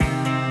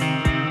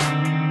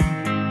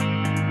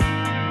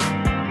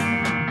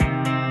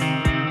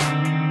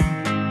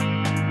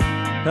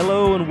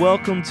Hello and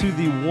welcome to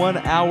the 1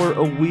 hour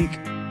a week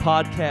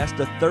podcast,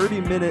 a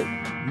 30-minute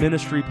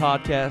ministry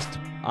podcast.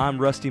 I'm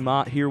Rusty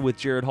Mott here with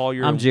Jared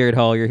Hollier. I'm Jared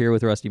Hollier here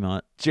with Rusty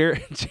Mott.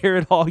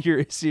 Jared Hollier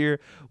is here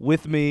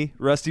with me,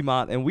 Rusty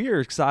Mott, and we are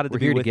excited We're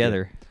to be here with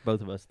together, you. both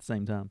of us at the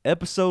same time.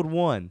 Episode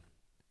 1,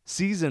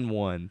 Season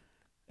 1,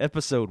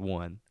 Episode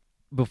 1.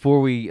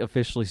 Before we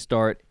officially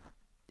start,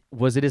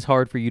 was it as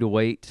hard for you to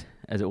wait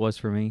as it was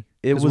for me?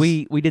 It was.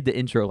 We did the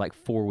intro like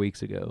 4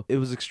 weeks ago. It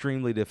was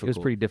extremely difficult. It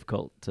was pretty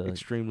difficult to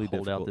extremely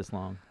hold difficult. out this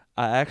long.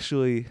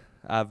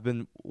 I've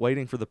been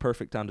waiting for the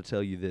perfect time to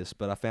tell you this,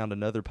 but I found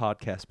another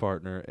podcast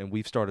partner, and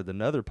we've started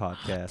another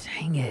podcast.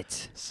 Dang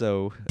it.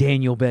 So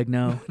Daniel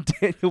Begno.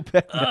 Daniel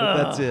Beckno,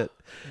 that's it.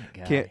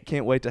 Guy.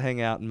 Can't wait to hang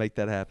out and make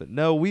that happen.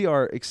 No, we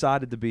are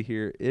excited to be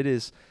here. It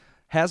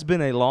has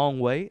been a long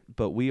wait,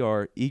 but we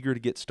are eager to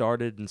get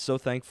started and so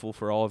thankful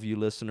for all of you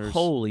listeners.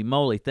 Holy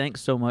moly.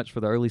 Thanks so much for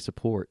the early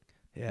support.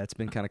 Yeah, it's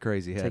been kind of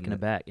crazy, hasn't Taking it?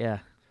 it back, yeah.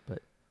 But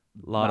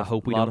I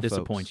hope we don't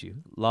disappoint you.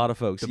 A lot of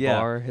folks.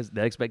 The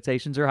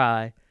expectations are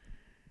high.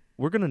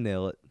 We're going to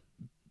nail it.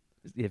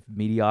 If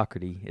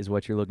mediocrity is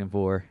what you're looking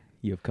for,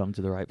 you have come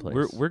to the right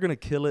place. We're going to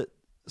kill it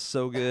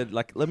so good.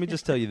 Like, let me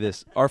just tell you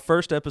this. Our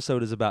first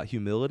episode is about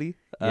humility.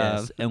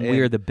 Yes, and we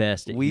are the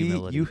best at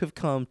humility. You have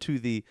come to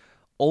the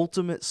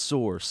ultimate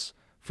source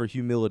for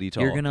humility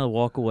talk. You're going to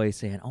walk away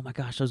saying, oh my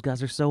gosh, those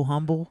guys are so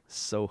humble.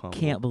 So humble.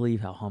 Can't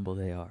believe how humble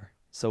they are.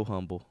 So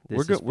humble.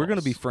 This We're going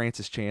to be false.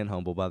 Francis Chan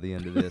humble by the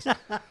end of this.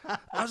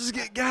 I'm just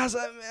getting, guys,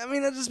 I've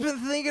just been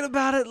thinking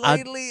about it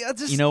lately.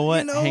 You know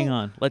what? Hang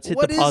on. Let's hit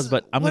the pause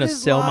button. I'm going to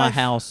sell my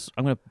house.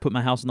 I'm going to put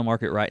my house on the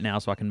market right now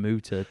so I can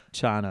move to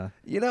China.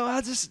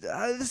 This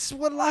is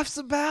what life's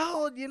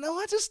about.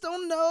 I just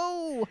don't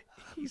know.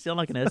 You sound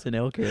like an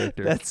SNL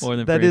character more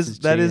than that Francis is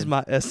that is Chan.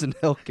 my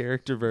SNL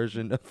character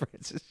version of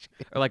Francis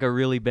Chan. Or like a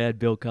really bad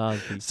Bill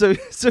Cosby. So you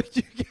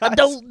guys, I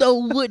don't know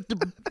what to...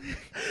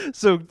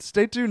 So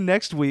stay tuned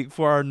next week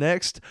for our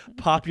next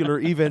popular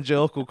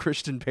evangelical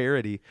Christian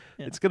parody.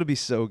 Yeah. It's going to be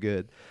so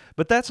good.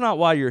 But that's not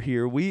why you're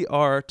here. We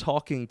are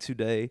talking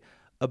today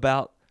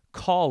about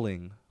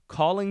calling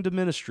to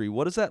ministry.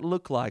 What does that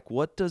look like?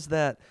 What does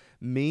that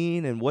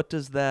mean? And what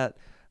does that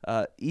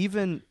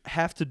even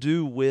have to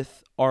do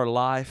with our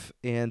life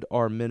and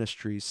our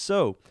ministries?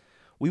 So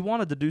we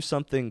wanted to do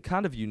something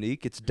kind of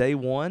unique. It's day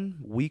 1,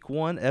 week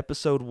 1,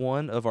 episode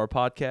 1 of our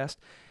podcast.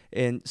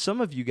 And some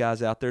of you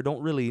guys out there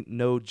don't really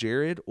know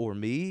Jared or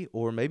me,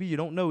 or maybe you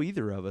don't know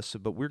either of us,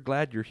 but we're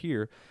glad you're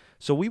here.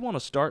 So we want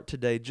to start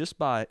today just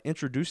by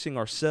introducing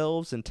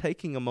ourselves and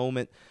taking a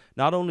moment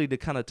not only to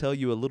kind of tell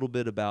you a little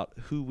bit about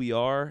who we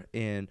are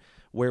and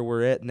where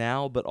we're at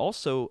now, but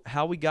also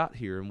how we got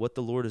here and what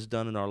the Lord has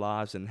done in our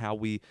lives and how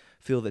we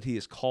feel that He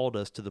has called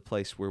us to the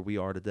place where we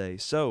are today.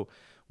 So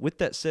with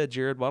that said,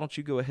 Jared, why don't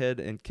you go ahead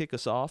and kick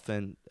us off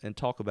and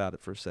talk about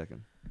it for a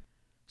second?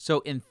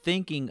 So in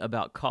thinking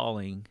about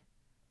calling,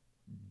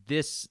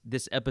 this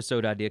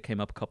episode idea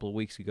came up a couple of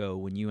weeks ago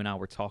when you and I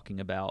were talking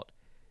about,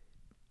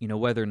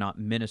 whether or not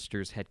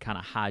ministers had kind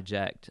of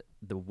hijacked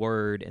the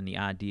word and the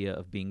idea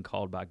of being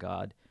called by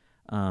God.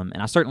 And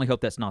I certainly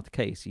hope that's not the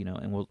case,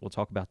 and we'll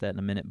talk about that in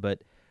a minute.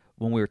 But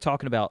when we were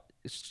talking about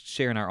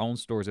sharing our own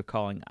stories of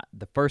calling,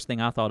 the first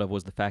thing I thought of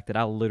was the fact that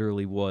I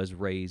literally was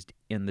raised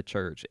in the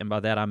church. And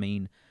by that I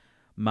mean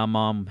my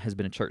mom has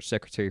been a church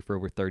secretary for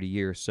over 30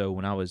 years. So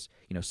when I was,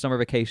 summer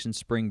vacation,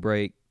 spring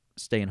break,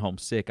 staying home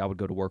sick, I would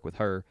go to work with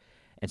her.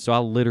 And so I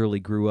literally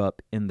grew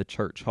up in the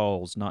church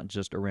halls, not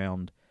just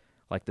around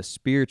like the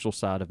spiritual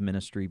side of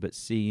ministry, but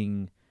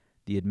seeing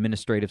the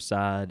administrative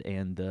side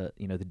and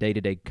the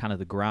day-to-day kind of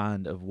the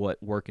grind of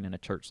what working in a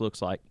church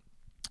looks like.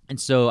 And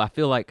so I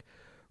feel like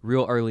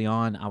real early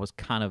on I was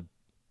kind of,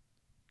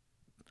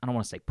 I don't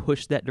want to say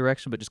pushed that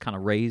direction, but just kind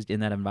of raised in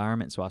that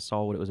environment, so I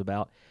saw what it was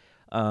about.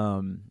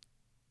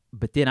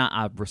 But then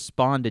I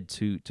responded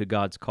to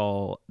God's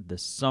call the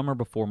summer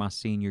before my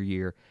senior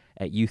year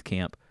at youth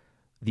camp.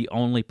 The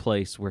only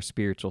place where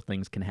spiritual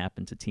things can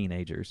happen to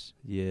teenagers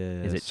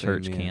is at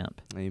church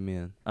camp.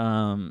 Amen.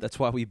 Um, That's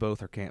why we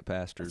both are camp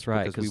pastors. That's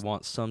right, because we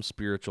want some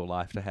spiritual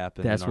life to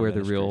happen. That's in our where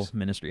the real ministries.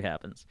 ministry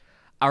happens.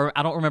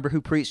 I don't remember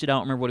who preached it. I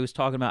don't remember what he was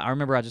talking about. I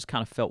remember I just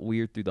kind of felt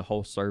weird through the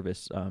whole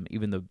service,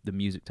 even the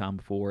music time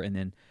before. And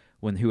then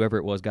when whoever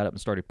it was got up and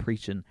started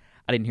preaching,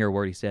 I didn't hear a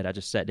word he said. I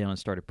just sat down and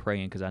started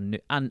praying because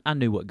I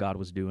knew what God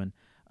was doing.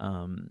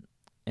 And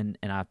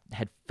I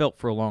had felt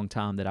for a long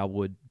time that I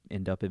would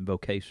end up in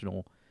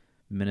vocational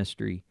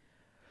ministry.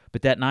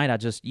 But that night I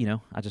just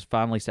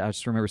finally I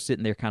just remember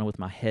sitting there kind of with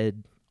my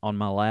head on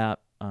my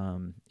lap.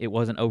 It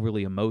wasn't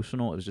overly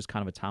emotional. It was just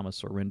kind of a time of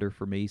surrender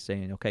for me,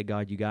 saying, okay,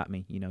 God, you got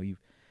me.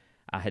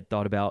 I had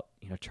thought about,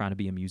 trying to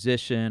be a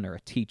musician or a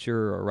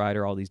teacher or a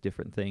writer, all these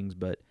different things.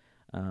 But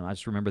I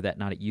just remember that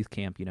night at youth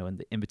camp, in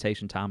the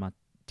invitation time, I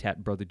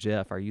tapped Brother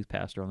Jeff, our youth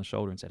pastor, on the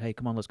shoulder and said, hey,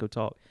 come on, let's go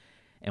talk.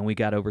 And we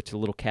got over to the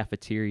little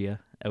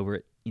cafeteria over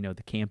at,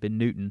 the camp in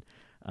Newton.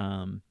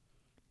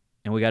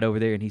 And we got over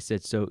there, and he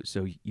said, "So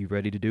you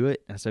ready to do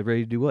it?" I said,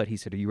 "Ready to do what?" He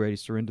said, "Are you ready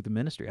to surrender the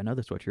ministry? I know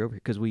that's what you're over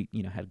here," because we,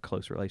 had a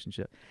close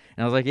relationship.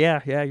 And I was like,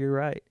 "Yeah, you're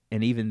right."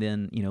 And even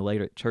then,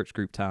 later at church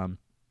group time,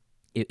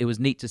 it was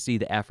neat to see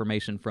the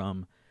affirmation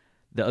from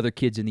the other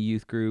kids in the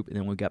youth group. And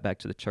then when we got back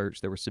to the church,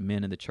 there were some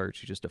men in the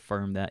church who just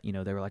affirmed that.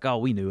 They were like, "Oh,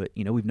 we knew it.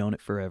 We've known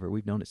it forever.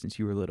 We've known it since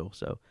you were little."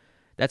 So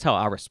that's how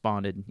I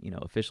responded,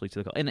 officially to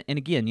the call. And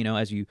again,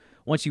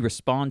 once you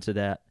respond to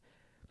that,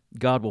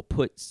 God will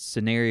put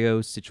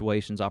scenarios,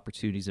 situations,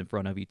 opportunities in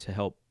front of you to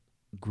help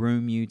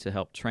groom you, to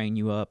help train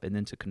you up, and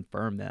then to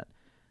confirm that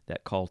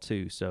call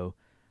too. So,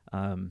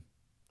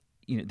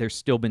 there's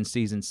still been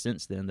seasons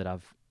since then that I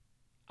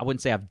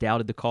wouldn't say I've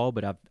doubted the call,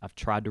 but I've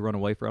tried to run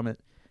away from it.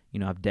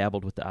 I've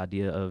dabbled with the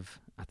idea of,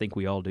 I think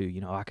we all do.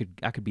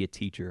 I could be a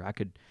teacher. I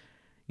could,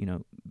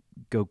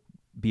 go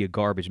be a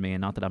garbage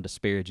man. Not that I'm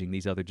disparaging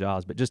these other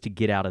jobs, but just to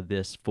get out of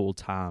this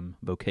full-time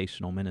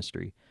vocational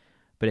ministry.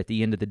 But at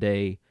the end of the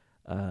day,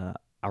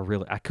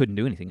 I couldn't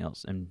do anything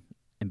else and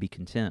be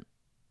content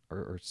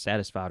or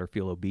satisfied or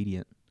feel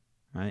obedient,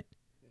 right?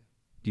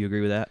 Do you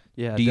agree with that?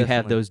 Yeah. Do you have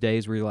definitely. those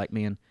days where you're like,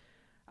 man,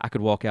 I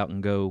could walk out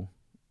and go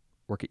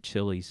work at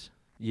Chili's?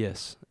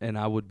 Yes, and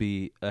I would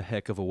be a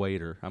heck of a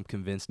waiter. I'm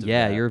convinced of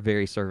Yeah, that. you're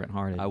very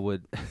servant-hearted. I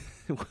would.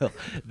 Well,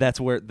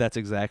 that's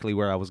exactly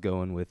where I was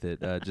going with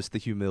it. Just the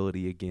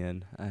humility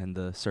again and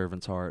the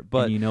servant's heart.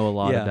 But and you know a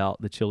lot yeah.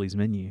 about the Chili's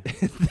menu.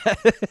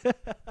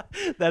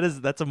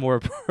 that's a more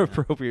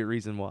appropriate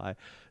reason why.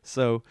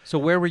 So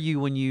where were you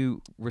when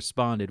you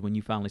responded, when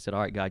you finally said,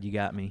 "All right, God, you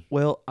got me"?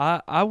 Well,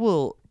 I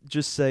will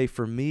just say,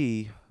 for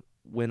me,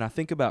 when I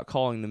think about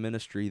calling the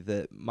ministry,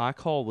 that my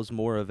call was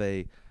more of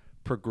a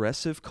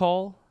progressive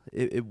call.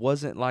 It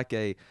wasn't like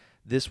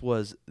this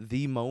was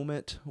the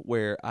moment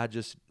where I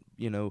just,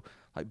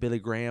 like Billy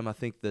Graham, I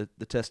think the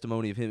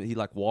testimony of him, he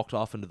like walked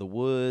off into the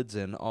woods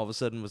and all of a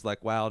sudden was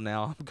like, wow,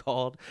 now I'm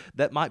called.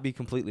 That might be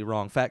completely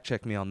wrong. Fact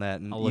check me on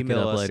that and I'll look it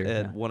email up us later,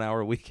 at yeah. 1 hour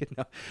a week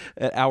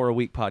at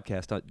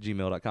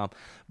houraweekpodcast@gmail.com.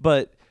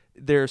 But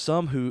there are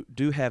some who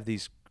do have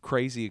these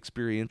crazy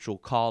experiential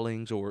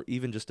callings, or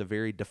even just a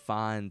very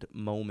defined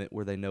moment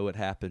where they know it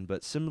happened.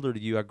 But similar to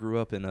you, I grew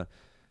up in a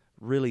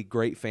really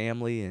great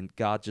family, and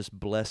God just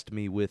blessed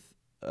me with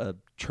a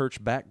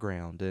church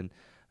background, and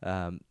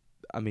a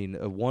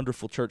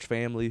wonderful church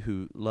family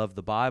who loved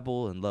the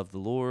Bible and loved the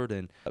Lord.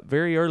 And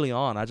very early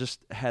on, I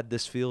just had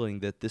this feeling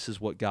that this is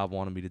what God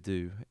wanted me to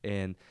do.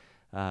 And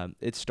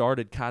it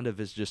started kind of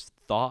as just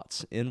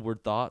thoughts,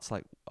 inward thoughts,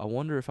 like, I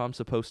wonder if I'm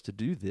supposed to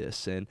do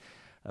this. And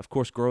of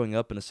course, growing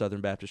up in a Southern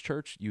Baptist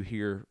church, you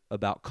hear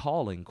about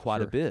calling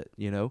quite a bit,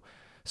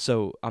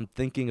 So I'm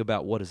thinking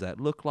about, what does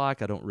that look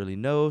like? I don't really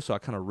know. So I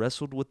kind of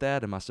wrestled with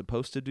that. Am I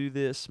supposed to do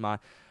this? My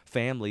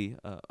family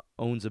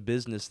owns a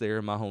business there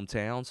in my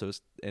hometown.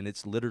 And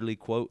it's literally,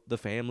 quote, the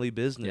family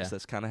business. Yeah.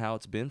 That's kind of how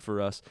it's been for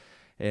us.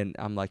 And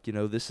I'm like,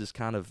 this is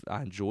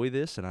I enjoy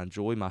this, and I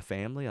enjoy my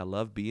family. I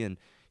love being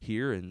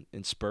here in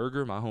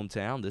Spurger, my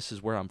hometown. This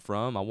is where I'm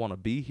from. I want to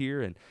be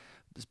here.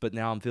 But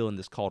now I'm feeling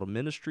this call to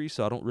ministry,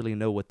 so I don't really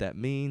know what that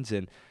means.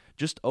 And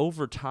just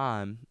over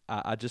time,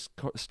 I just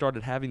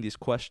started having these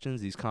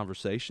questions, these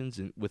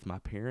conversations with my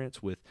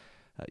parents, with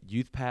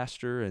youth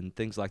pastor and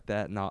things like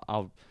that. And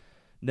I'll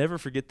never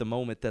forget the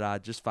moment that I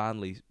just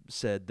finally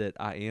said that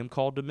I am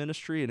called to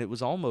ministry. And it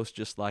was almost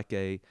just like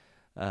it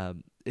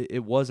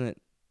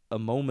wasn't a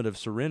moment of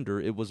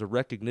surrender. It was a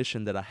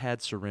recognition that I had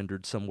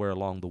surrendered somewhere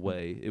along the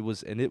way.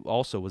 It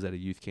also was at a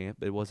youth camp.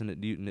 It wasn't at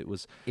Newton. It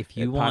was at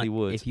Piney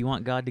Woods. If you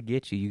want God to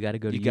get you, you got to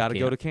go to You got to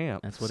go to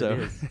camp. That's what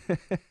it is.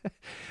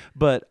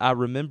 But I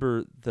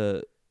remember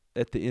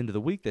at the end of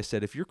the week, they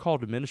said, if you're called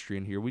to ministry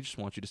in here, we just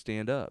want you to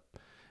stand up.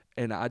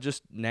 And I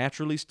just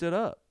naturally stood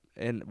up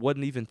and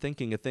wasn't even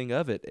thinking a thing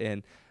of it.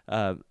 And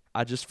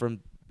I just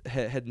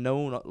had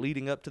known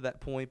leading up to that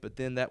point, but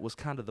then that was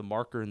kind of the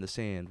marker in the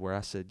sand where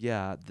I said,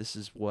 yeah, this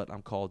is what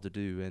I'm called to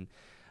do. And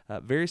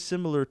very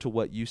similar to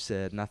what you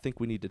said, and I think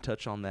we need to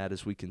touch on that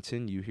as we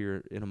continue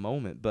here in a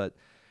moment, but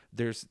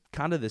there's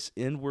kind of this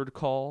inward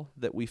call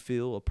that we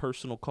feel, a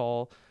personal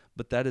call,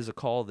 but that is a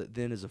call that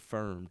then is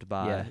affirmed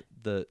by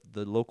the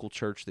local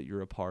church that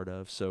you're a part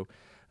of. So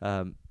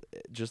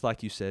just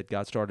like you said,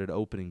 God started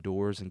opening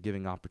doors and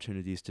giving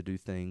opportunities to do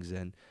things,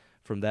 and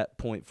from that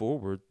point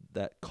forward,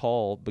 that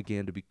call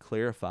began to be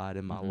clarified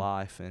in my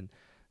life. And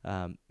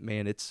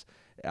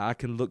I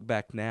can look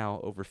back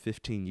now over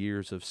 15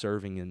 years of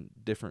serving in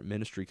different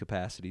ministry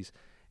capacities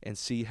and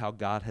see how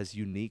God has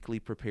uniquely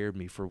prepared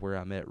me for where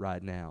I'm at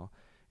right now.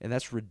 And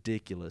that's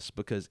ridiculous,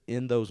 because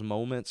in those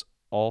moments,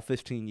 all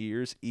 15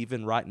 years,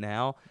 even right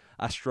now,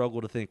 I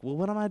struggle to think, well,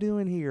 what am I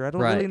doing here? I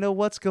don't really know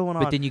what's going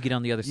on. But then you get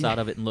on the other side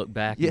of it and look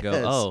back and go,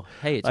 Yes. oh,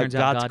 hey, it turns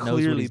Like out God's God knows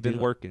what clearly he's been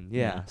doing. working.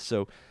 Yeah.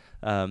 So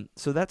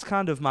that's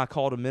kind of my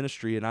call to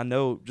ministry. And I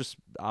know,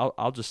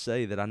 I'll just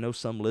say that I know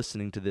some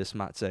listening to this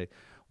might say,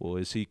 well,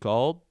 is he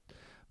called?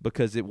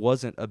 Because it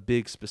wasn't a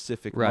big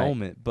specific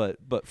moment.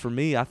 But for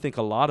me, I think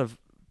a lot of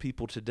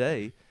people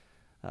today,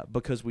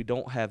 because we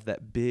don't have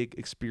that big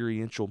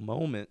experiential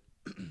moment,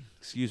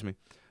 excuse me,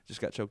 Just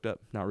got choked up.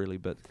 Not really,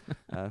 but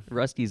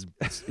Rusty's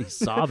he's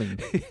sobbing.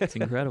 It's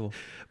incredible.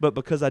 But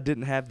because I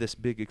didn't have this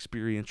big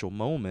experiential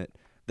moment,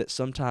 that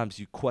sometimes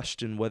you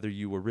question whether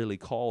you were really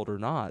called or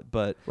not.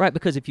 But Right,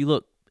 because if you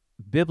look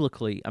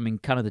biblically, I mean,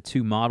 kind of the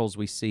two models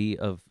we see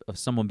of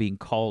someone being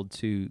called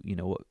to,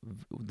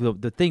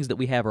 the things that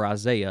we have are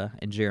Isaiah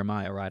and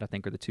Jeremiah, right? I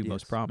think are the two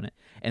most Yes. prominent.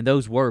 And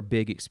those were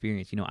big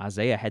experience.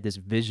 Isaiah had this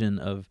vision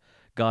of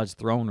God's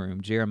throne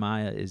room.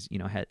 Jeremiah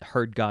had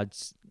heard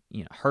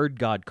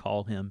God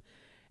call him.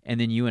 And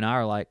then you and I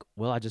are like,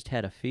 well, I just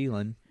had a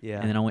feeling. Yeah.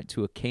 And then I went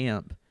to a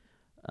camp.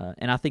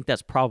 And I think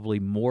that's probably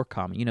more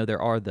common.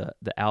 There are the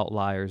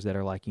outliers that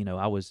are like,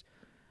 I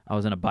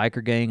was in a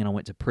biker gang and I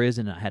went to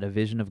prison and I had a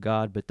vision of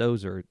God, but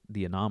those are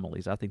the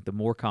anomalies. I think the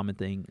more common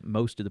thing,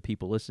 most of the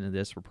people listening to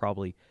this were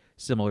probably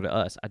similar to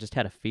us. I just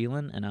had a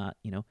feeling and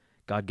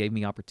God gave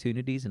me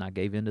opportunities and I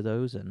gave into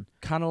those, and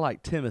kind of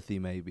like Timothy,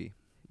 maybe.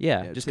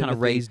 yeah, just kind of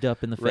Timothy raised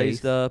up in the faith.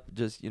 Raised up,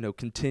 just,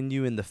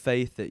 continue in the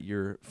faith that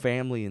your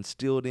family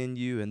instilled in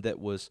you and that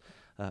was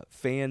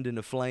fanned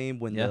into flame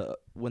when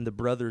the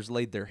brothers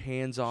laid their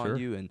hands on Sure.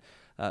 you.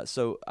 And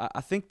so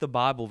I think the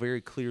Bible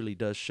very clearly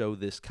does show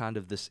this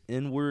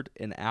inward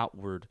and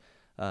outward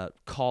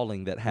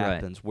calling that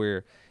happens,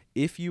 where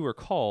if you are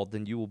called,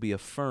 then you will be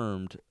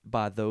affirmed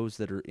by those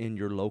that are in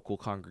your local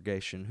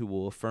congregation who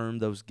will affirm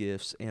those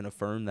gifts and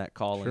affirm that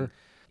calling. Sure.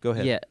 Go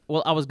ahead. Yeah,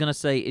 well, I was gonna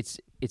say it's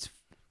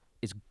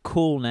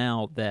cool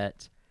now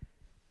that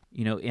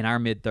in our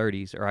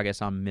mid-30s, or I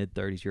guess I'm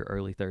mid-30s, you're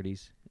early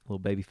 30s, little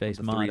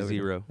baby-faced Mont.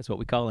 3-0. That's what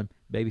we call him,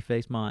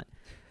 baby-faced Mont.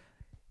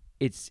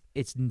 It's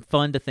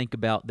fun to think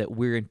about that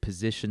we're in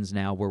positions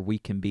now where we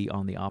can be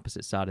on the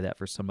opposite side of that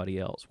for somebody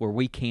else, where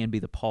we can be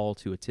the Paul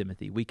to a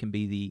Timothy. We can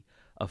be the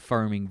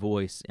affirming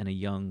voice in a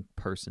young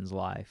person's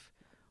life,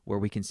 where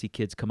we can see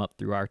kids come up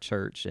through our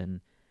church,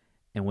 and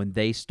when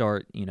they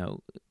start,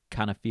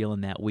 kind of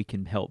feeling that, we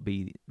can help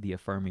be the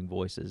affirming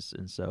voices.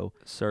 And so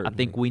Certainly. I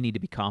think we need to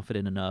be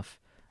confident enough,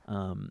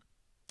 not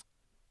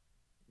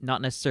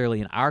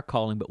necessarily in our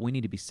calling, but we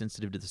need to be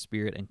sensitive to the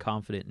Spirit and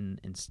confident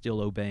and still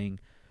obeying,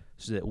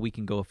 so that we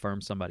can go affirm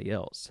somebody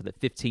else, so that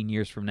 15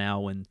 years from now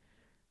when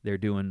they're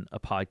doing a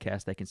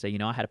podcast, they can say,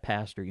 I had a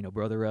pastor,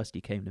 Brother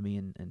Rusty came to me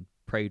and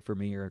prayed for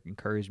me or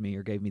encouraged me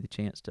or gave me the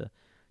chance to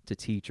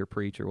teach or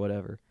preach or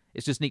whatever.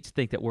 It's just neat to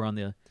think that we're on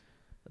the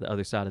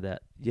other side of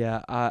that.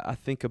 Yeah, I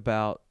think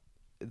about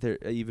I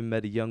even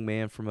met a young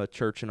man from a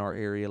church in our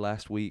area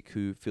last week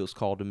who feels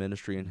called to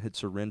ministry and had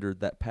surrendered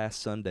that past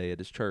Sunday at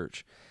his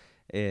church.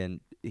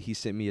 And he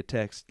sent me a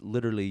text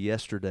literally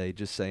yesterday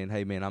just saying,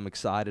 hey, man, I'm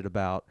excited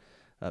about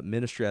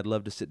ministry. I'd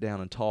love to sit down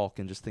and talk,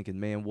 and just thinking,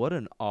 man, what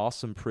an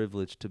awesome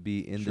privilege to be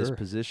in this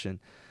position.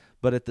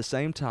 But at the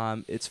same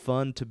time, it's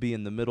fun to be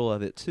in the middle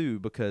of it too,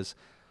 because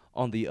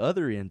on the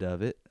other end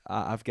of it,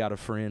 I've got a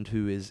friend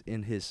who is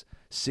in his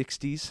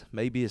 60s,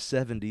 maybe his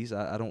 70s.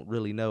 I don't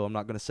really know. I'm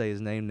not going to say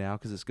his name now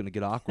because it's going to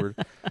get awkward.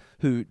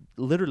 Who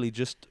literally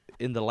just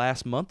in the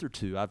last month or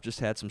two, I've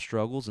just had some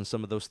struggles and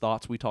some of those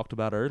thoughts we talked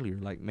about earlier.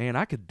 Like, man,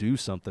 I could do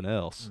something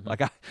else. Mm-hmm.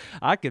 Like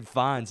I could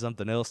find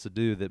something else to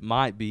do that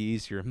might be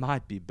easier,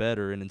 might be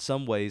better. And in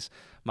some ways,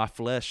 my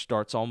flesh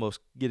starts almost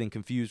getting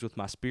confused with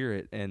my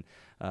spirit, and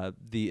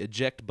the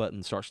eject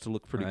button starts to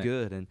look pretty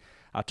good. And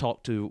I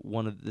talked to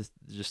one of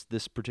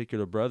this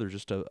particular brother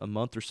just a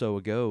month or so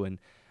ago, and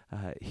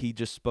he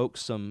just spoke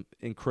some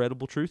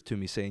incredible truth to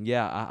me, saying,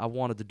 yeah, I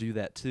wanted to do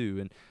that too.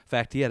 And in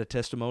fact, he had a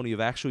testimony of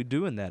actually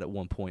doing that at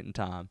one point in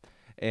time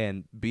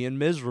and being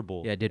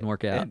miserable. Yeah, it didn't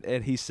work out.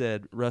 And he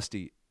said,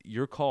 Rusty,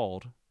 you're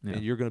called,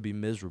 and you're going to be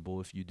miserable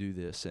if you do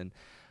this. And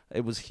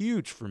it was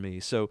huge for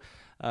me. So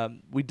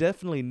we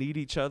definitely need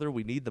each other.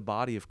 We need the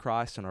body of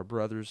Christ and our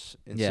brothers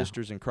and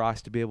sisters in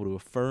Christ to be able to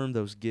affirm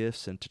those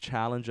gifts and to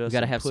challenge us. We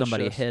got to have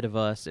somebody us ahead of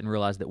us and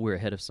realize that we're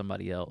ahead of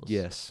somebody else.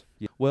 Yes.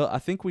 Well, I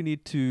think we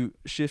need to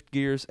shift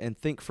gears and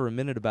think for a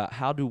minute about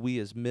how do we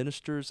as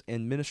ministers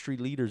and ministry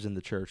leaders in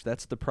the church,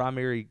 that's the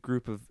primary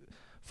group of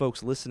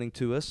folks listening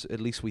to us,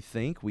 at least we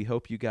think. We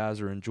hope you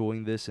guys are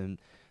enjoying this and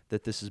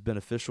that this is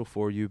beneficial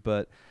for you.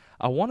 But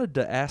I wanted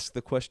to ask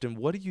the question,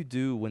 what do you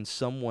do when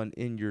someone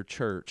in your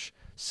church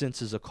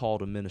senses a call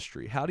to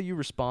ministry? How do you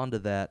respond to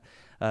that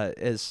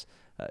as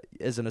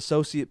an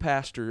associate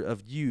pastor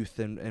of youth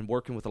and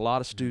working with a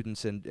lot of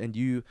students, and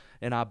you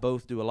and I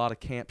both do a lot of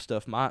camp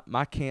stuff.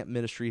 My camp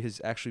ministry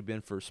has actually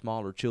been for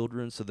smaller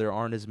children, so there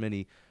aren't as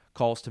many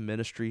calls to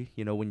ministry,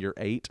 when you're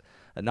 8.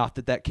 Not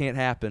that can't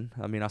happen.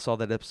 I mean, I saw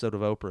that episode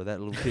of Oprah. That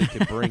little kid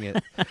can bring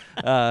it.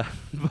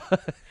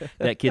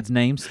 That kid's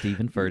name,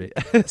 Stephen Furtick.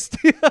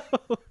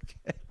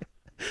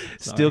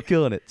 Still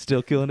killing it.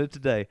 Still killing it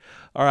today.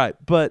 All right,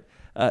 but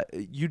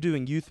you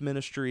doing youth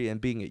ministry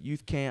and being at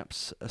youth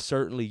camps,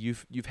 certainly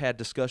you've had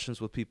discussions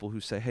with people who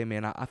say, hey,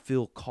 man, I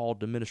feel called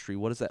to ministry.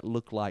 What does that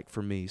look like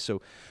for me?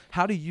 So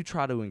how do you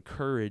try to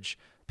encourage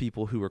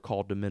people who are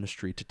called to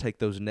ministry to take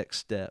those next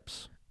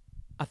steps?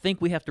 I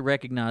think we have to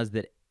recognize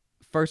that,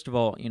 first of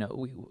all,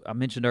 I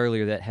mentioned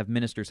earlier that have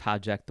ministers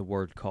hijacked the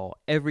word call.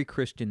 Every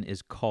Christian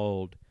is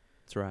called.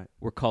 That's right.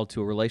 We're called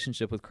to a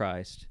relationship with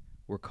Christ.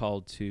 We're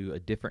called to a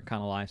different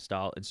kind of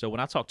lifestyle. And so when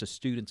I talk to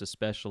students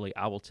especially,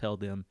 I will tell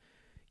them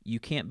you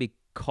can't be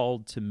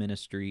called to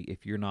ministry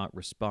if you're not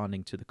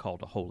responding to the call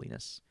to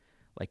holiness.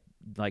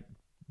 Like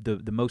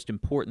the most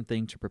important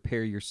thing to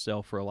prepare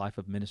yourself for a life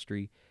of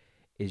ministry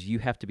is you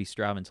have to be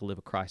striving to live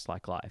a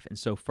Christ-like life. And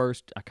so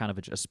first, I kind of,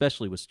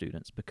 especially with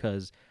students,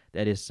 because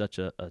that is such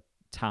a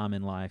time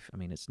in life. I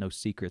mean, it's no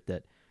secret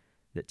that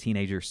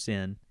teenagers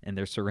sin and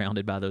they're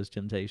surrounded by those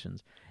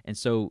temptations. And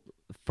so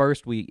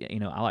first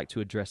I like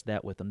to address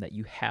that with them, that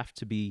you have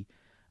to be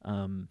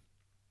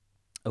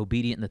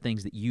obedient in the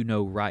things that you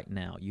know right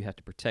now. You have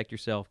to protect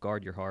yourself,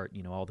 guard your heart,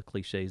 all the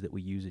cliches that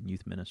we use in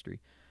youth ministry.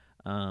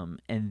 And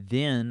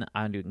then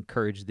I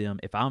encourage them,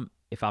 if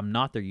I'm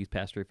not their youth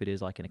pastor, if it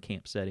is like in a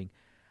camp setting,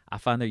 I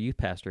find their youth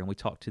pastor and we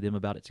talk to them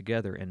about it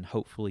together and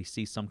hopefully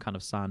see some kind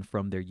of sign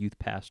from their youth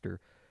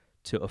pastor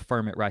to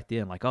affirm it right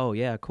then, like, oh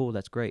yeah, cool,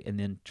 that's great, and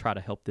then try to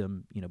help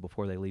them,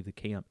 before they leave the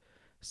camp,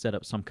 set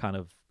up some kind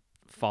of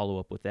follow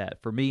up with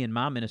that. For me in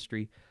my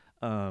ministry,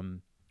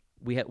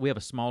 we have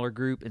a smaller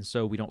group, and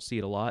so we don't see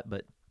it a lot.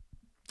 But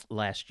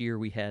last year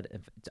we had,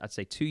 I'd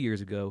say 2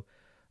 years ago,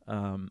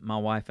 my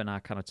wife and I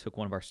kind of took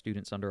one of our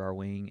students under our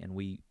wing, and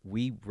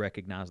we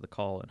recognized the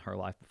call in her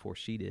life before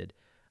she did.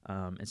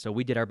 And so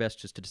we did our best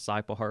just to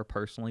disciple her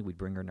personally. We'd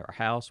bring her into our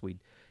house. We'd,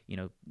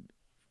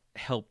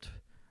 helped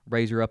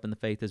raise her up in the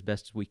faith as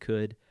best as we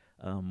could.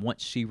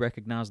 Once she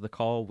recognized the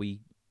call, we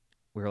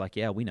were like,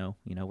 yeah, we know,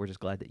 we're just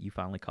glad that you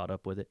finally caught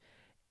up with it.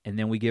 And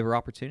then we give her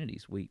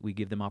opportunities. We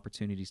give them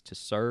opportunities to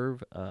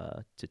serve,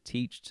 to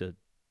teach, to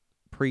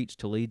preach,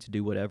 to lead, to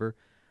do whatever.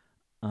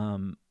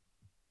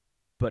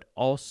 But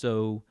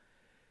also,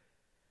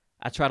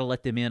 I try to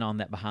let them in on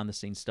that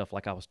behind-the-scenes stuff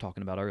like I was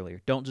talking about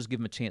earlier. Don't just give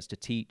them a chance to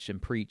teach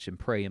and preach and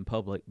pray in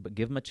public, but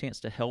give them a chance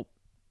to help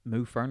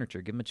move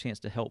furniture, give them a chance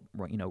to help,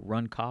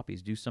 run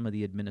copies, do some of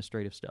the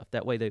administrative stuff.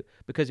 That way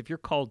because if you're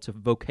called to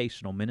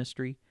vocational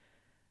ministry,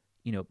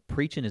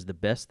 preaching is the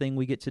best thing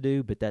we get to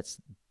do, but that's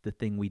the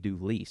thing we do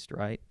least,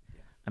 right?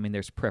 Yeah. I mean,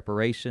 there's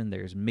preparation,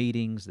 there's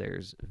meetings,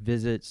 there's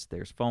visits,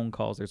 there's phone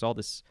calls, there's all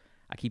this,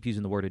 I keep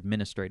using the word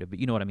administrative, but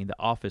you know what I mean, the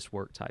office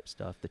work type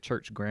stuff, the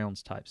church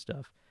grounds type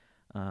stuff.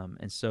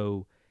 And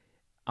so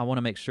I want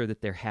to make sure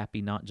that they're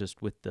happy, not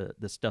just with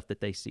the stuff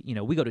that they see.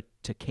 We go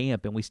to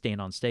camp and we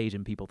stand on stage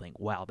and people think,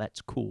 wow,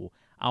 that's cool.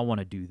 I want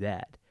to do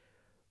that.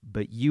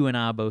 But you and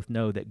I both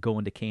know that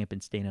going to camp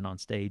and standing on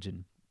stage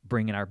and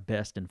bringing our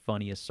best and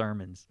funniest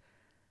sermons,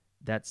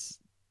 that's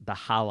the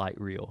highlight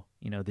reel.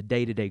 The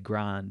day-to-day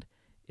grind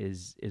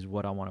is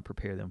what I want to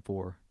prepare them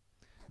for.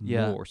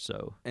 Yeah. More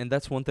so. And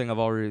that's one thing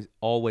I've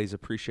always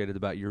appreciated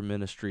about your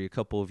ministry. A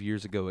couple of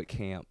years ago at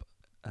camp,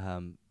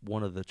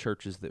 one of the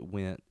churches that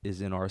went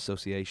is in our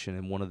association,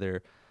 and one of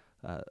their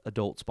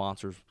adult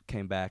sponsors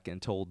came back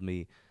and told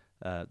me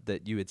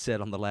that you had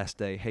said on the last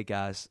day, hey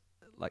guys,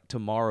 like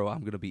tomorrow I'm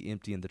going to be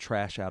emptying the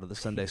trash out of the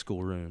Sunday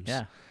school rooms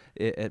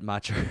at my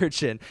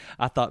church. And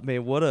I thought,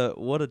 man, what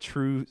a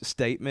true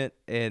statement,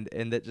 and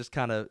that just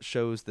kind of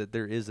shows that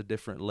there is a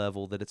different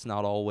level, that it's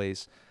not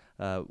always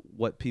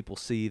what people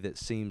see that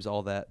seems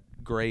all that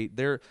great.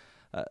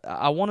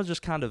 I want to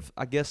just kind of,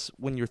 I guess,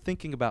 when you're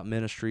thinking about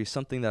ministry,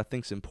 something that I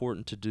think is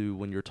important to do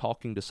when you're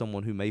talking to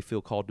someone who may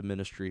feel called to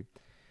ministry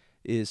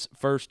is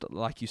first,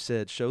 like you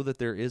said, show that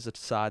there is a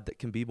side that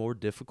can be more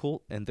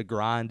difficult, and the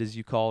grind, as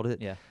you called it.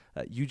 Yeah.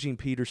 Eugene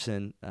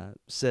Peterson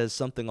says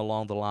something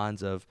along the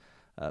lines of,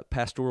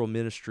 pastoral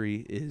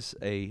ministry is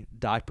a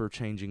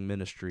diaper-changing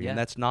ministry, and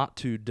that's not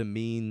to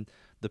demean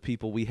the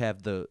people we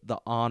have the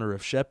honor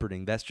of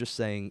shepherding. That's just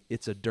saying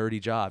it's a dirty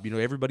job.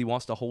 Everybody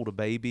wants to hold a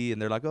baby, and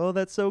they're like, oh,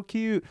 that's so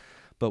cute.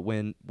 But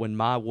when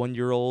my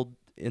 1-year-old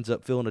ends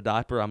up filling a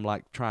diaper, I'm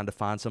like trying to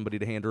find somebody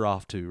to hand her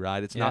off to,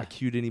 right? It's not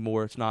cute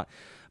anymore. It's not.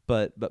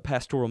 But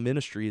pastoral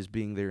ministry is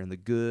being there in the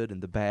good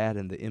and the bad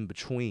and the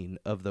in-between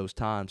of those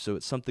times. So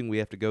it's something we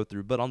have to go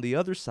through. But on the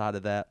other side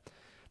of that,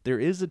 there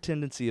is a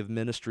tendency of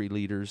ministry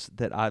leaders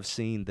that I've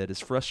seen that is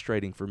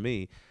frustrating for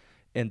me,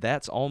 and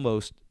that's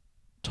almost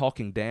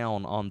talking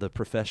down on the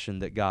profession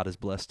that God has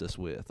blessed us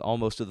with,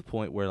 almost to the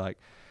point where,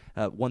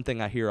 one thing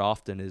I hear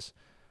often is,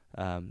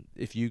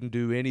 if you can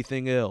do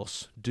anything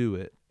else, do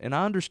it. And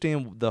I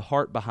understand the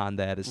heart behind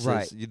that. It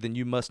says, then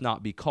you must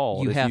not be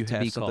called. You have to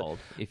be called.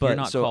 If you're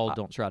not called,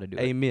 don't try to do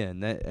it.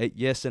 Amen.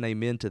 Yes and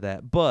amen to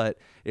that. But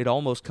it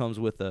almost comes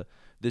with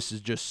this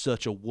is just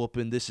such a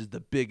whooping. This is the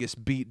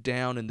biggest beat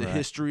down in the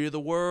history of the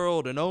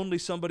world, and only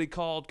somebody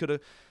called could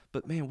have.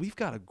 But man, we've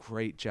got a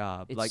great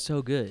job. It's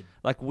so good.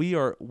 Like we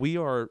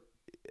are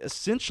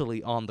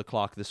essentially on the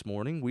clock this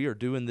morning. We are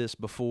doing this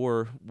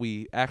before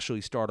we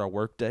actually start our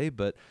work day,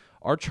 but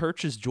our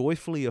churches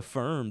joyfully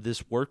affirm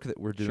this work that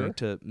we're doing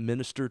to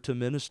minister to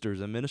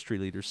ministers and ministry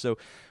leaders. So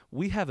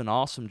we have an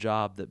awesome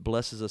job that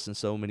blesses us in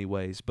so many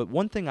ways. But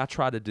one thing I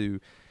try to do,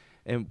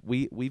 and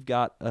we've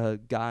got a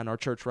guy in our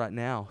church right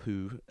now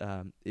who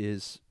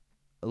is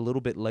a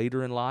little bit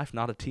later in life,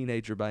 not a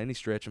teenager by any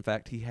stretch. In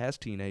fact, he has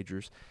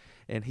teenagers,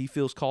 and he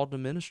feels called to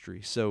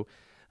ministry. So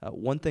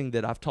one thing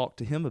that I've talked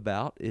to him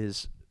about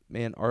is,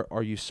 man,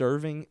 are you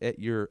serving at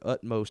your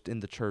utmost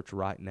in the church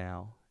right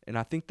now? And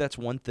I think that's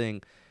one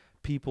thing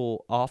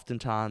people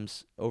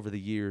oftentimes over the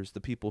years, the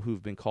people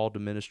who've been called to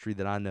ministry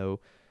that I know,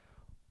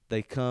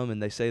 they come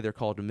and they say they're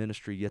called to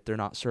ministry, yet they're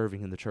not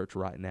serving in the church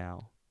right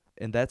now.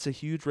 And that's a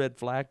huge red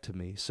flag to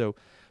me. So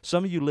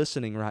some of you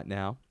listening right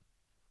now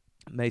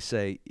may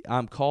say,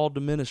 I'm called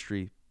to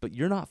ministry, but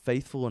you're not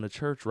faithful in a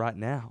church right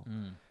now.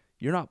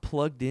 You're not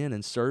plugged in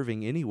and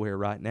serving anywhere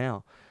right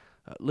now.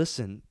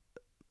 Listen,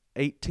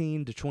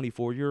 18 to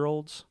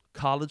 24-year-olds,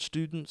 college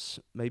students,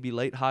 maybe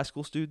late high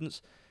school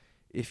students,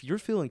 if you're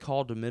feeling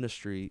called to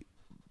ministry,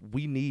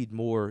 we need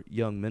more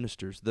young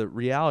ministers. The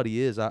reality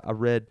is, I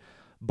read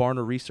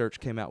Barna Research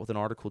came out with an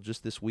article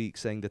just this week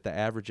saying that the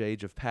average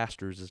age of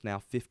pastors is now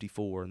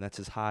 54, and that's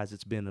as high as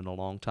it's been in a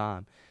long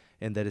time,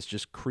 and that it's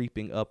just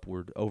creeping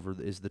upward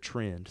is the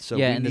trend. So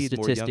Yeah, we and the need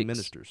more young statistics,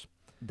 ministers.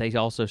 They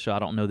also show, I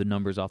don't know the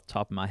numbers off the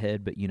top of my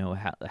head, but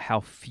how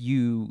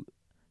few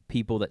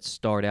people that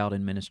start out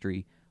in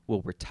ministry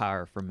will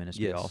retire from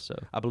ministry. Yes. Also,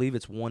 I believe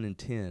it's 1 in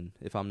 10,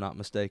 if I'm not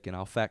mistaken.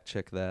 I'll fact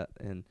check that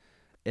and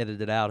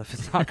edit it out if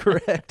it's not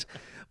correct.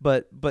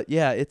 But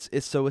yeah, it's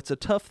a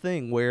tough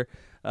thing where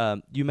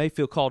you may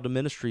feel called to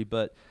ministry,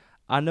 but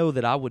I know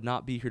that I would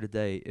not be here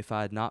today if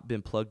I had not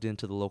been plugged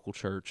into the local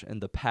church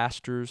and the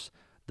pastors,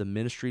 the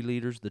ministry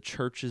leaders, the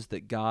churches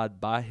that God,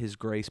 by His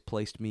grace,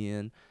 placed me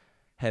in,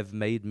 have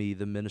made me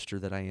the minister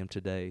that I am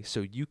today.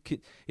 So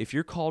if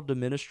you're called to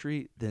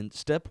ministry, then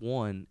step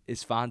one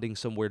is finding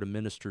somewhere to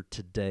minister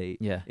today,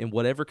 in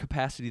whatever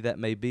capacity that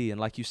may be. And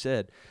like you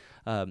said,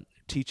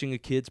 teaching a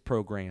kids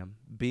program,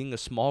 being a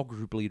small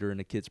group leader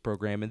in a kids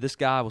program. And this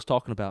guy I was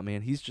talking about,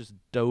 man, he's just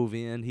dove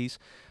in. He's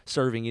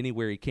serving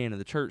anywhere he can in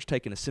the church,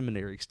 taking a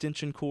seminary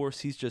extension course.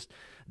 He's just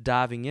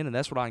diving in, and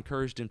that's what I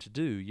encouraged him to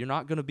do. You're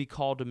not going to be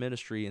called to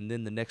ministry and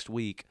then the next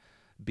week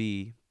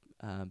be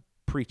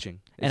preaching.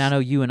 And I know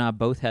you and I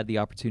both had the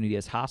opportunity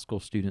as high school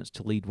students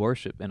to lead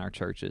worship in our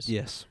churches.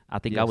 Yes. I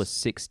think I was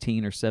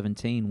 16 or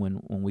 17 when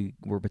we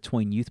were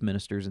between youth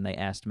ministers, and they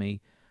asked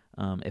me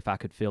if I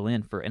could fill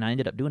in and I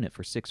ended up doing it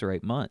for 6 or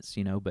 8 months,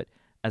 but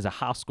as a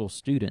high school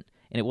student,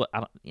 and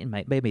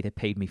maybe they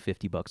paid me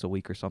 $50 a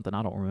week or something,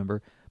 I don't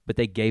remember, but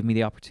they gave me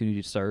the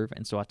opportunity to serve,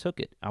 and so I took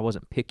it. I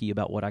wasn't picky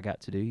about what I got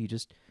to do. You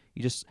just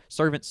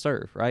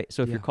serve, right?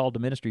 So if you're called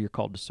to ministry, you're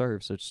called to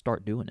serve, so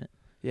start doing it.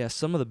 Yeah,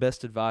 some of the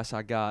best advice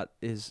I got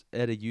is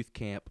at a youth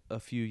camp a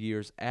few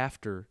years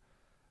after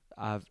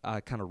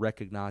I kind of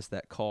recognized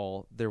that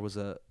call. There was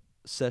a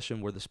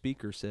session where the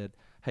speaker said,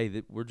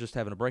 hey, we're just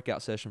having a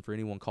breakout session for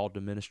anyone called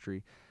to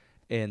ministry.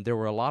 And there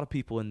were a lot of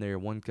people in there.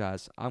 One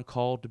guy's, I'm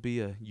called to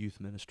be a youth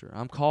minister.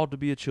 I'm called to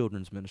be a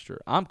children's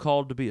minister. I'm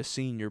called to be a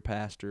senior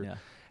pastor. Yeah.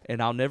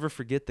 And I'll never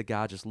forget the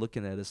guy just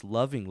looking at us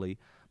lovingly,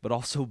 but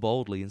also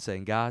boldly and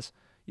saying, guys,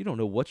 you don't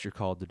know what you're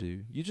called to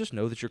do. You just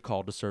know that you're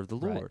called to serve the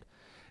Lord. Right.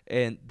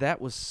 And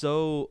that was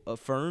so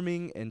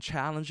affirming and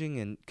challenging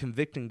and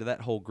convicting to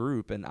that whole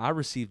group. And I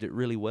received it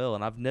really well.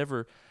 And I've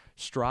never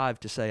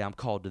strived to say I'm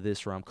called to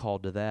this or I'm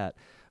called to that.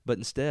 But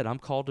instead, I'm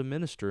called to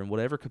minister. In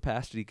whatever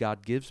capacity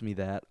God gives me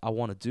that, I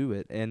want to do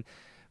it. And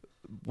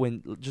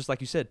when, just like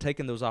you said,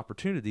 taking those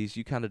opportunities,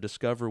 you kind of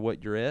discover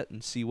what you're at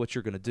and see what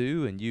you're going to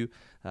do. And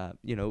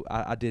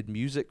I did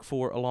music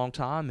for a long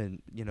time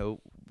and,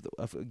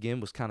 again,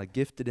 was kind of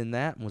gifted in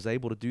that and was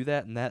able to do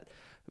that. And that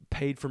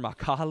paid for my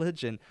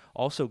college and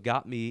also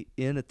got me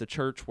in at the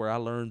church where I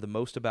learned the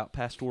most about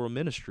pastoral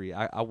ministry.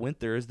 I went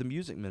there as the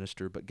music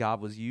minister, but God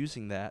was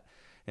using that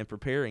and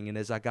preparing. And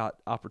as I got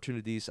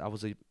opportunities, I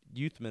was a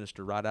youth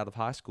minister right out of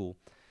high school.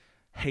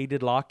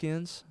 Hated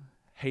lock-ins,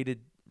 hated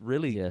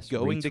really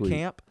going to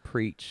camp.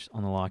 Preach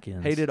on the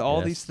lock-ins. Hated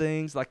all these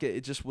things. Like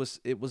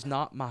it was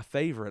not my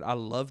favorite. I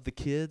loved the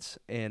kids,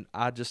 and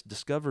I just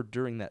discovered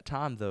during that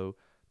time, though,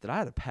 that I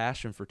had a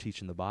passion for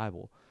teaching the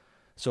Bible.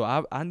 So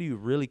I knew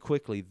really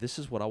quickly, this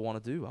is what I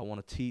want to do. I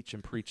want to teach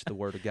and preach the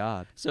Word of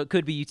God. So it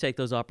could be you take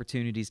those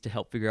opportunities to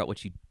help figure out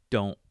what you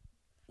don't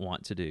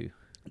want to do.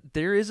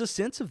 There is a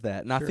sense of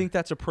that, and Sure. I think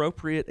that's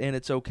appropriate and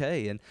it's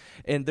okay.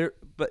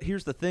 But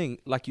here's the thing,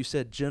 like you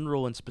said,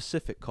 general and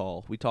specific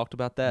call. We talked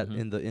about that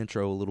in the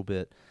intro a little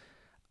bit.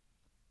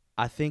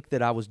 I think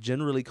that I was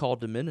generally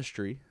called to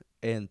ministry,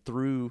 and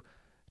through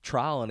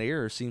trial and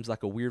error seems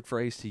like a weird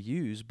phrase to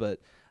use, but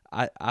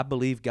I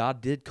believe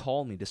God did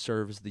call me to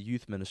serve as the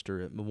youth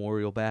minister at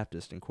Memorial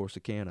Baptist in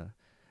Corsicana.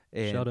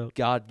 And Shout out.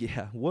 God,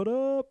 what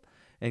up?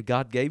 And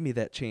God gave me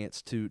that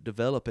chance to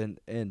develop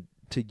and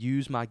to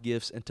use my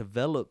gifts and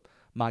develop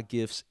my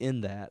gifts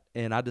in that.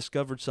 And I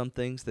discovered some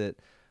things that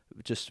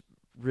just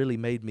really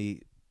made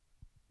me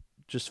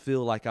just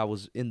feel like I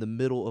was in the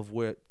middle of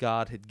what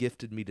God had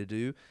gifted me to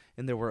do.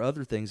 And there were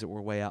other things that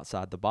were way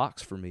outside the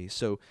box for me.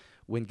 So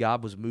when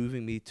God was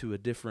moving me to a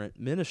different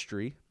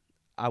ministry,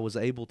 I was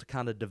able to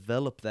kind of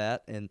develop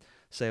that and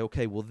say,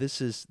 okay, well, this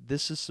is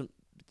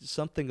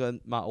something in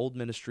my old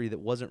ministry that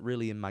wasn't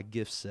really in my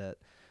gift set.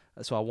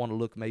 So I want to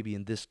look maybe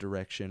in this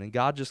direction. And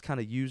God just kind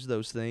of used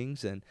those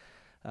things. And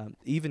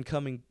even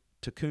coming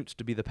to Kuntz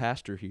to be the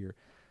pastor here,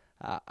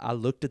 I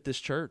looked at this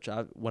church.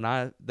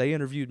 When they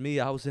interviewed me,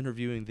 I was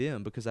interviewing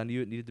them because I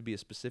knew it needed to be a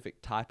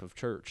specific type of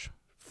church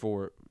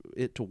for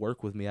it to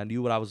work with me. I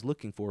knew what I was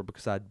looking for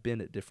because I'd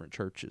been at different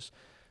churches.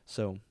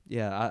 So,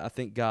 yeah, I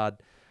think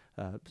God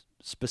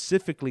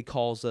specifically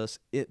calls us,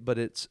 but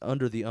it's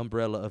under the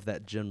umbrella of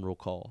that general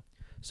call.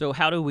 So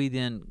how do we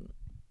then,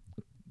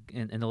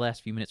 in the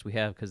last few minutes we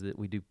have, because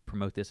we do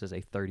promote this as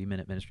a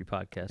 30-minute ministry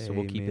podcast, so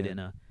we'll keep it in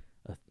a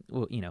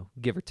well,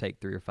 give or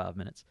take 3 or 5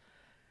 minutes.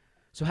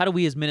 So how do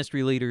we as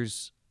ministry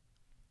leaders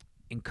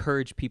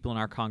encourage people in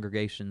our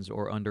congregations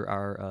or under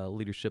our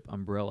leadership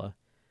umbrella?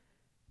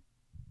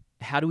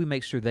 How do we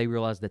make sure they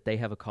realize that they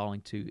have a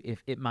calling to,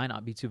 if it might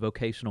not be to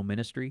vocational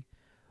ministry,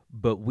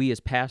 but we as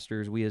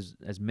pastors, we as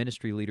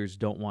ministry leaders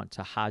don't want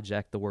to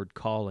hijack the word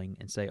calling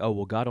and say, oh,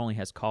 well, God only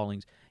has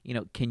callings.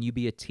 Can you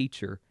be a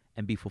teacher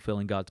and be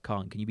fulfilling God's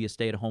calling? Can you be a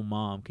stay-at-home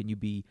mom? Can you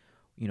be,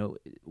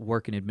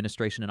 work in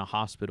administration in a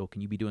hospital?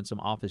 Can you be doing some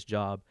office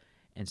job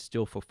and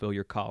still fulfill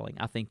your calling?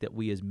 I think that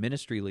we as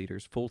ministry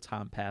leaders,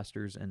 full-time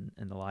pastors and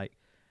the like,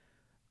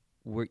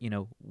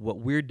 what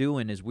we're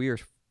doing is we are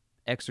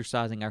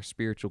exercising our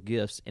spiritual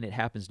gifts, and it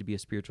happens to be a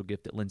spiritual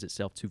gift that lends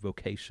itself to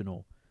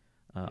vocational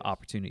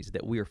opportunities,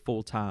 that we are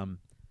full-time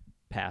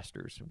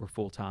pastors. We're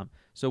full-time.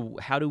 So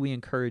how do we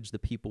encourage the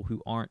people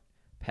who aren't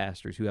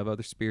pastors, who have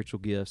other spiritual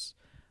gifts,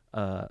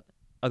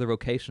 other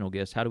vocational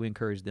gifts? How do we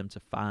encourage them to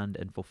find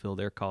and fulfill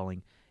their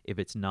calling if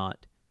it's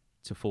not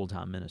to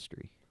full-time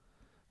ministry?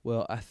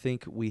 Well, I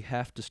think we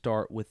have to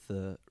start with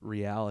the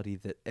reality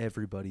that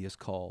everybody is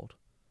called.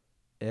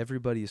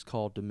 Everybody is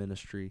called to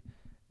ministry.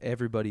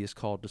 Everybody is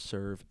called to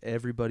serve.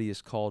 Everybody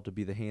is called to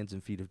be the hands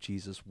and feet of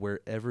Jesus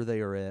wherever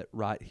they are at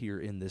right here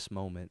in this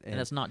moment. And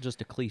that's not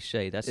just a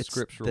cliche. That's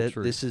scriptural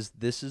truth.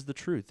 This is the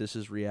truth. This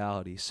is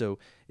reality. So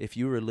if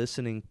you are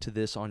listening to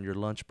this on your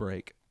lunch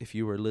break, if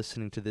you are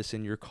listening to this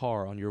in your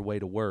car on your way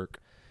to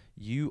work,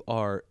 you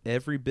are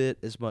every bit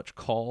as much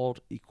called,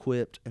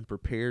 equipped, and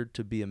prepared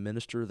to be a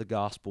minister of the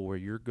gospel where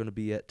you're going to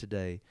be at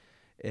today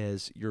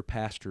as your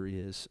pastor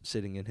is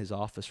sitting in his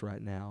office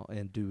right now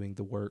and doing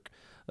the work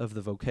of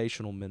the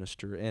vocational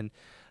minister. And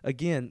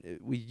again,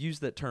 we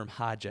use that term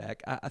hijack.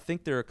 I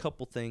think there are a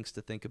couple things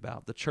to think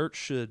about. The church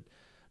should,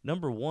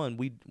 number one,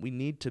 we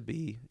need to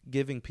be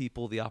giving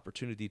people the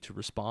opportunity to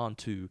respond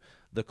to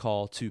the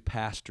call to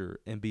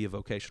pastor and be a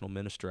vocational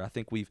minister. I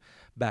think we've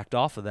backed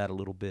off of that a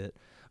little bit.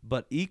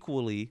 But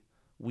equally,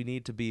 we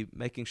need to be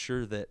making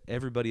sure that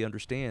everybody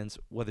understands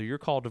whether you're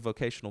called to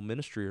vocational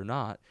ministry or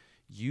not,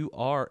 you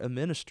are a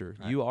minister.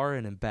 Right. You are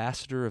an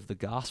ambassador of the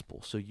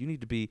gospel. So you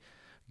need to be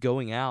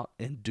going out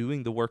and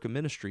doing the work of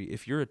ministry.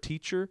 If you're a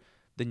teacher,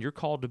 then you're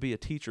called to be a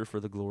teacher for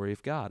the glory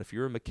of God. If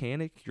you're a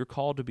mechanic, you're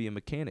called to be a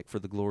mechanic for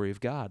the glory of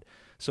God.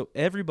 So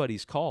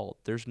everybody's called.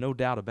 There's no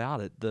doubt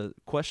about it. The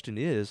question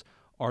is,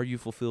 are you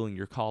fulfilling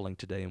your calling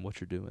today in what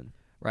you're doing?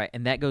 Right,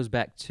 and that goes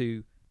back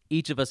to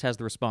each of us has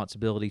the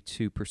responsibility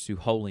to pursue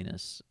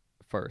holiness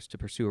first, to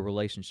pursue a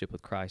relationship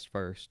with Christ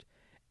first.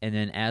 And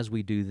then as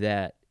we do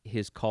that,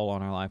 his call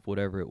on our life,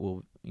 whatever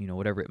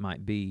it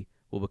might be,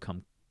 will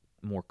become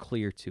more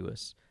clear to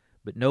us.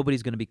 But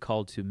nobody's going to be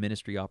called to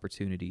ministry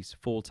opportunities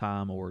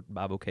full-time or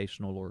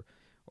bivocational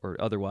or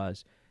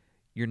otherwise.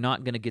 You're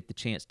not going to get the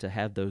chance to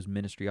have those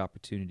ministry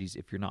opportunities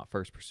if you're not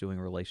first pursuing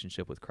a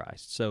relationship with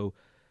Christ. So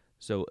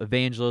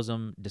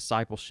evangelism,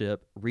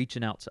 discipleship,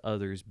 reaching out to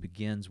others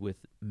begins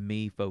with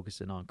me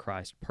focusing on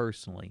Christ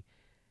personally,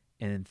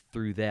 and then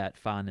through that,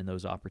 finding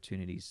those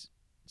opportunities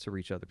to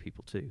reach other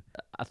people too.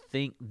 I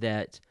think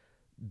that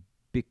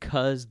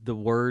because the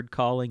word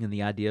calling and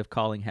the idea of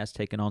calling has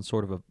taken on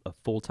sort of a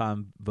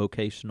full-time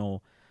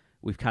vocational,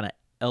 we've kind of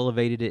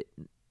elevated it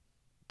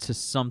to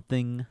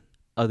something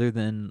other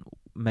than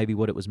maybe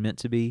what it was meant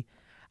to be.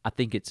 I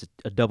think it's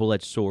a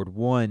double-edged sword.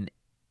 One,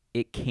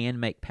 it can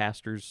make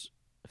pastors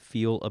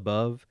feel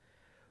above,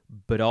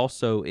 but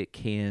also it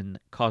can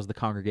cause the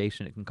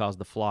congregation, it can cause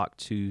the flock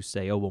to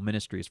say, oh, well,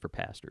 ministry is for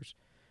pastors.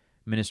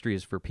 Ministry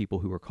is for people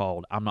who are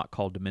called. I'm not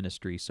called to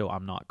ministry, so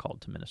I'm not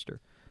called to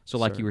minister. So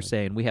like you were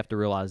saying, we have to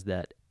realize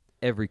that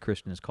every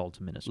Christian is called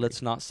to ministry.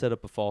 Let's not set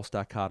up a false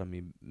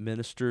dichotomy.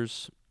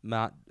 Ministers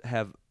might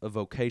have a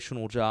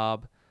vocational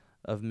job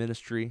of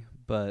ministry,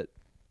 but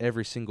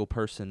every single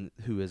person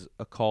who is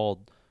a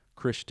called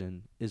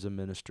Christian is a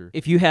minister.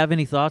 If you have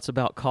any thoughts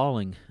about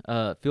calling,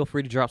 feel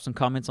free to drop some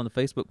comments on the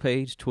Facebook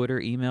page, Twitter,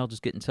 email.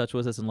 Just get in touch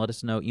with us and let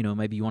us know.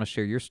 Maybe you want to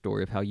share your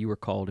story of how you were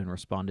called and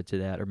responded to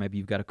that, or maybe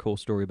you've got a cool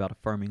story about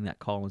affirming that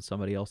call in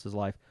somebody else's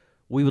life.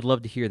 We would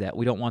love to hear that.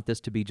 We don't want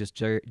this to be just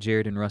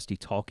Jared and Rusty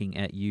talking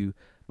at you,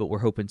 but we're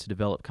hoping to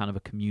develop kind of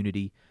a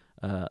community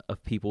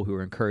of people who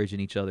are encouraging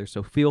each other.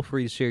 So feel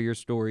free to share your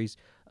stories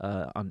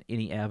on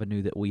any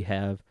avenue that we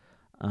have.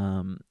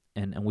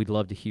 And we'd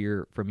love to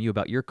hear from you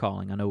about your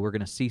calling. I know we're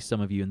going to see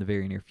some of you in the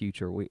very near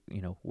future. We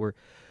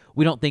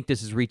don't think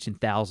this is reaching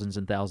thousands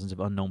and thousands of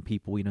unknown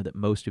people. We know that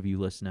most of you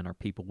listening are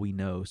people we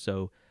know.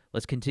 So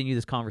let's continue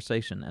this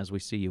conversation as we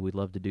see you. We'd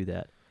love to do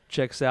that.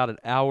 Check us out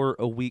at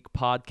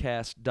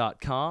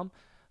ouraweekpodcast.com.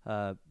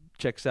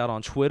 Check us out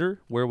on Twitter.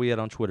 Where are we at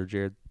on Twitter,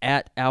 Jared?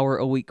 At Hour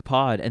a Week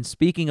Pod. And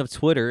speaking of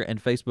Twitter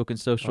and Facebook and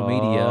social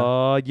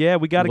media, yeah,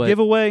 we got a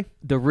giveaway.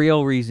 The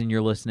real reason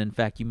you're listening, in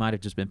fact, you might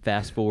have just been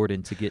fast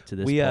forwarding to get to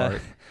this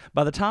part.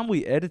 By the time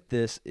we edit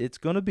this, it's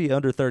going to be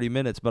under 30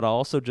 minutes, but I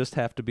also just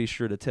have to be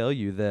sure to tell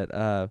you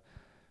that,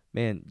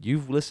 man,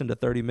 you've listened to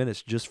 30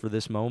 minutes just for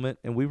this moment,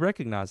 and we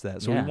recognize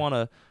that. So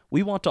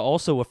we want to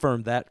also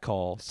affirm that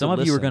call. Some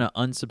of you are going to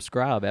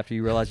unsubscribe after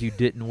you realize you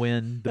didn't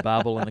win the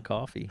Bible and the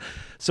coffee.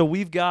 So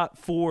we've got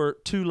for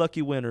 2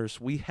 lucky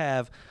winners, we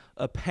have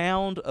a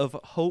pound of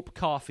Hope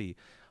Coffee.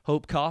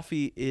 Hope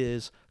Coffee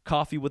is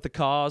coffee with a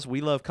cause.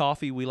 We love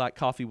coffee. We like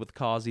coffee with a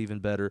cause even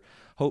better.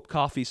 Hope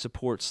Coffee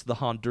supports the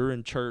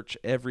Honduran church.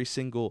 Every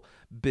single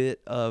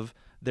bit of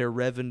their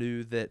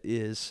revenue that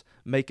is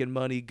making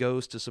money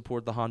goes to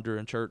support the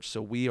Honduran church.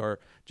 So we are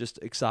just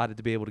excited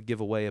to be able to give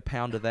away a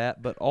pound of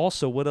that. But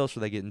also, what else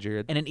are they getting,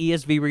 Jared? And an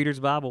ESV Reader's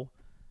Bible.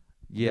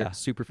 Yeah. They're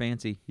super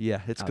fancy.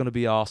 Yeah, it's going to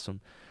be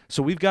awesome.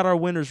 So we've got our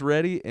winners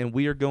ready, and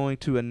we are going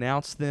to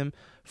announce them.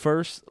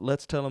 First,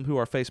 let's tell them who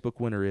our Facebook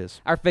winner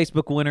is. Our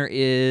Facebook winner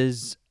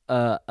is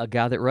a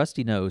guy that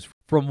Rusty knows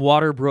from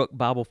Waterbrook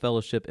Bible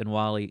Fellowship in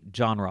Wiley,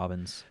 John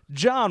Robbins.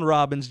 John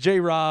Robbins,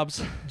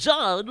 J-Robs.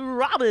 John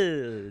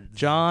Robbins.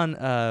 John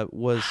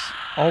was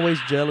always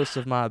jealous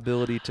of my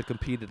ability to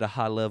compete at a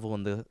high level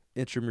in the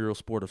intramural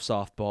sport of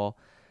softball.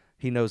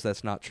 He knows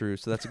that's not true,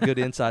 so that's a good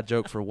inside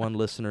joke for one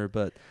listener.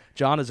 But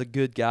John is a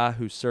good guy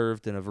who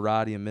served in a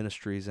variety of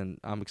ministries, and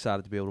I'm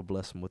excited to be able to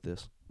bless him with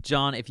this.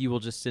 John, if you will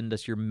just send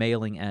us your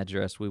mailing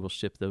address, we will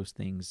ship those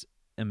things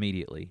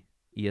immediately.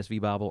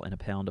 ESV Bible and a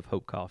pound of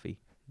Hope Coffee.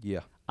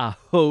 Yeah. I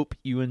hope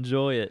you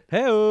enjoy it.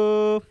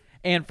 Hey-o!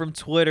 And from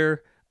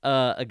Twitter,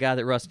 a guy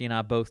that Rusty and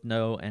I both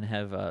know and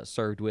have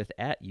served with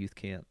at youth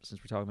camp,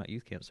 since we're talking about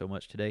youth camp so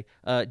much today,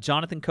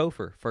 Jonathan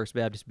Kofer, First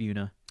Baptist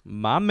Buna.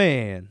 My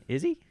man.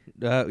 Is he?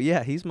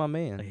 Yeah, he's my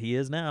man. He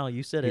is now.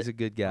 You said He's a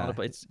good guy.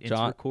 It's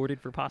recorded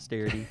for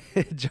posterity.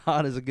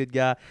 John is a good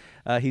guy.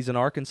 He's an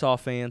Arkansas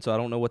fan, so I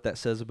don't know what that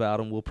says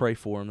about him. We'll pray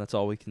for him. That's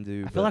all we can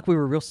do. I feel like we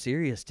were real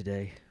serious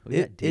today.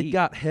 It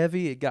got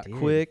heavy. It got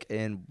quick.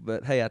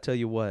 But hey, I tell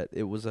you what,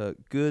 it was a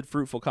good,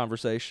 fruitful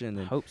conversation. And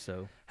I hope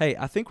so. Hey,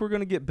 I think we're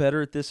going to get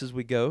better at this as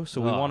we go,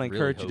 so we want to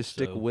encourage you to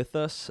stick with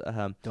us.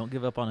 Don't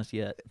give up on us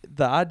yet.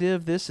 The idea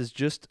of this is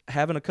just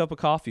having a cup of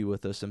coffee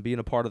with us and being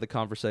a part of the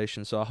conversation.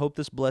 So I hope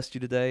this blessed you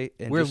today.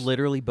 And we're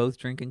literally both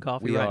drinking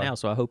coffee right now,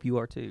 so I hope you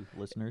are too,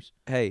 listeners.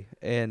 Hey,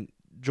 and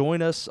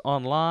join us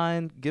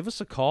online. Give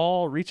us a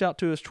call. Reach out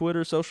to us,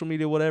 Twitter, social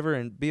media, whatever,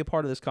 and be a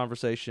part of this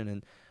conversation.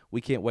 And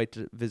we can't wait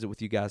to visit with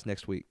you guys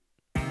next week.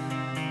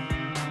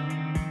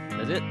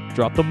 That's it.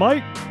 Drop the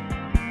mic.